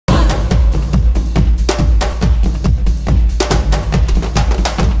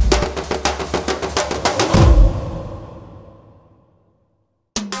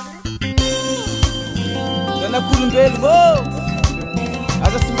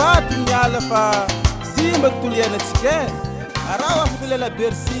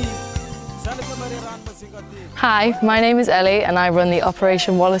Hi, my name is Ellie and I run the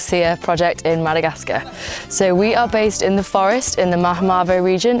Operation Wallacea project in Madagascar. So we are based in the forest in the Mahamavo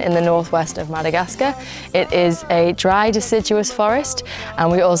region in the northwest of Madagascar. It is a dry deciduous forest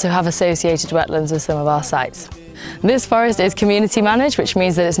and we also have associated wetlands with some of our sites. This forest is community managed, which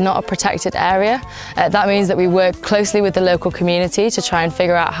means that it's not a protected area. That means that we work closely with the local community to try and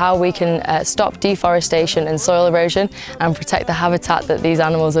figure out how we can stop deforestation and soil erosion and protect the habitat that these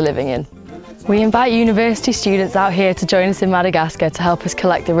animals are living in. We invite university students out here to join us in Madagascar to help us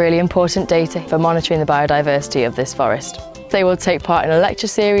collect the really important data for monitoring the biodiversity of this forest. They will take part in a lecture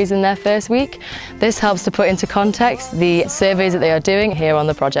series in their first week. This helps to put into context the surveys that they are doing here on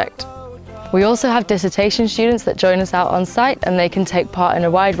the project. We also have dissertation students that join us out on site and they can take part in a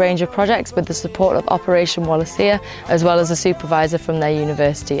wide range of projects with the support of Operation Wallacea as well as a supervisor from their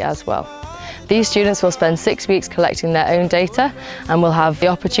university as well. These students will spend 6 weeks collecting their own data and will have the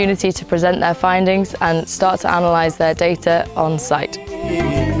opportunity to present their findings and start to analyse their data on site.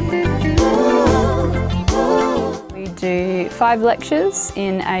 We do 5 lectures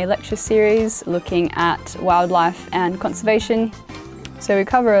in a lecture series looking at wildlife and conservation. So we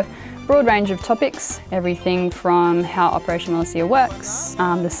cover a broad range of topics, everything from how Operation Wallacea works,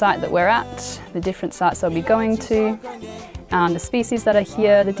 the site that we're at, the different sites I'll be going to, the species that are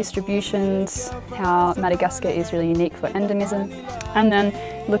here, the distributions, how Madagascar is really unique for endemism, and then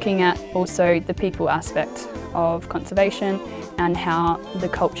looking at also the people aspect of conservation and how the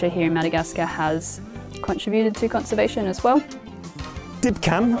culture here in Madagascar has contributed to conservation as well.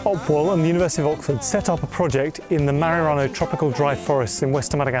 DIBCAM, Opwall and the University of Oxford set up a project in the Marirano tropical dry forests in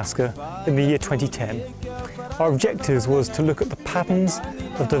western Madagascar in the year 2010. Our objectives was to look at the patterns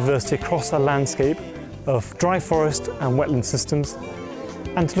of diversity across a landscape of dry forest and wetland systems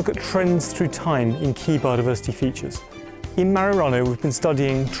and to look at trends through time in key biodiversity features. In Marirano we've been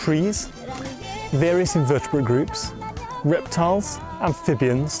studying trees, various invertebrate groups, reptiles,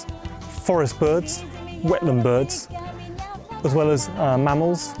 amphibians, forest birds, wetland birds, as well as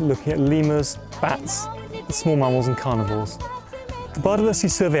mammals, looking at lemurs, bats, small mammals and carnivores. The biodiversity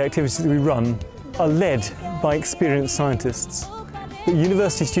survey activities that we run are led by experienced scientists, but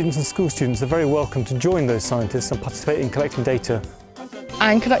university students and school students are very welcome to join those scientists and participate in collecting data.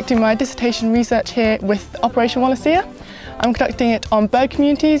 I'm conducting my dissertation research here with Operation Wallacea. I'm conducting it on bird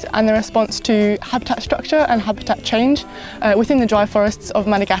communities and their response to habitat structure and habitat change within the dry forests of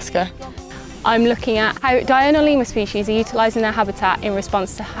Madagascar. I'm looking at how diurnal lemur species are utilising their habitat in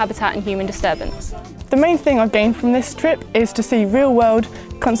response to habitat and human disturbance. The main thing I've gained from this trip is to see real-world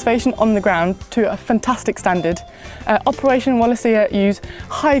conservation on the ground to a fantastic standard. Operation Wallacea use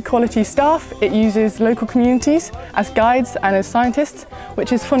high-quality staff. It uses local communities as guides and as scientists,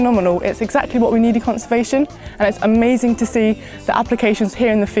 which is phenomenal. It's exactly what we need in conservation, and it's amazing to see the applications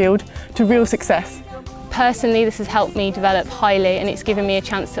here in the field to real success. Personally, this has helped me develop highly and it's given me a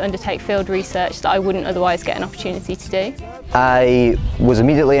chance to undertake field research that I wouldn't otherwise get an opportunity to do. I was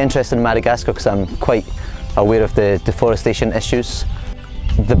immediately interested in Madagascar because I'm quite aware of the deforestation issues.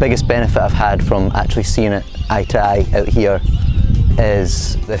 The biggest benefit I've had from actually seeing it eye to eye out here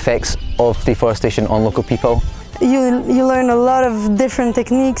is the effects of deforestation on local people. You learn a lot of different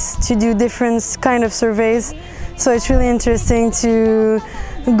techniques to do different kind of surveys, so it's really interesting to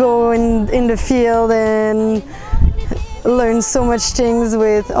go in the field and learn so much things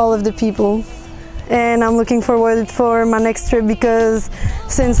with all of the people. And I'm looking forward for my next trip because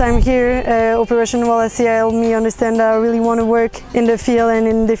since I'm here, Operation Wallacea helped me understand that I really want to work in the field and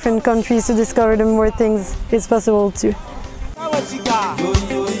in different countries to discover the more things it's possible to.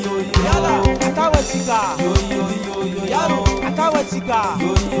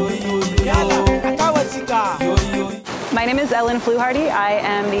 My name is Ellen Fluharty. I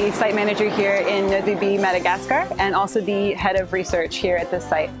am the site manager here in Nozubi, Madagascar, and also the head of research here at this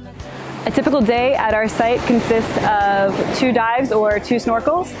site. A typical day at our site consists of 2 dives or 2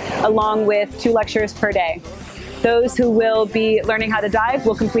 snorkels, along with 2 lectures per day. Those who will be learning how to dive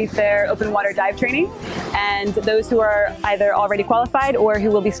will complete their open water dive training, and those who are either already qualified or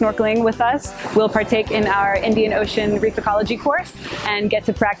who will be snorkeling with us will partake in our Indian Ocean Reef Ecology course and get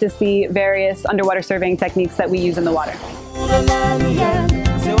to practice the various underwater surveying techniques that we use in the water.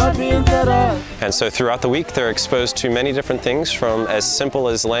 And so throughout the week they're exposed to many different things, from as simple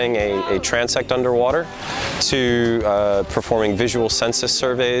as laying a transect underwater to performing visual census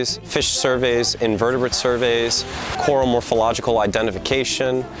surveys, fish surveys, invertebrate surveys, coral morphological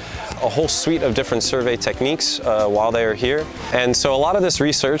identification, a whole suite of different survey techniques while they are here. And so a lot of this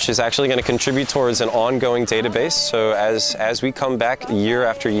research is actually going to contribute towards an ongoing database. So as we come back year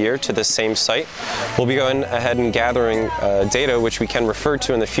after year to the same site, we'll be going ahead and gathering data which we can refer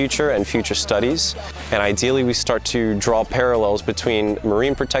to in the future and future studies. And ideally we start to draw parallels between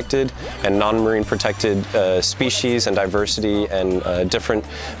marine protected and non-marine protected species and diversity and different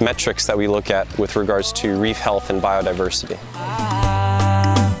metrics that we look at with regards to reef health and biodiversity.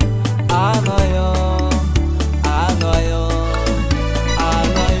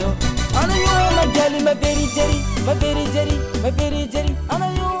 My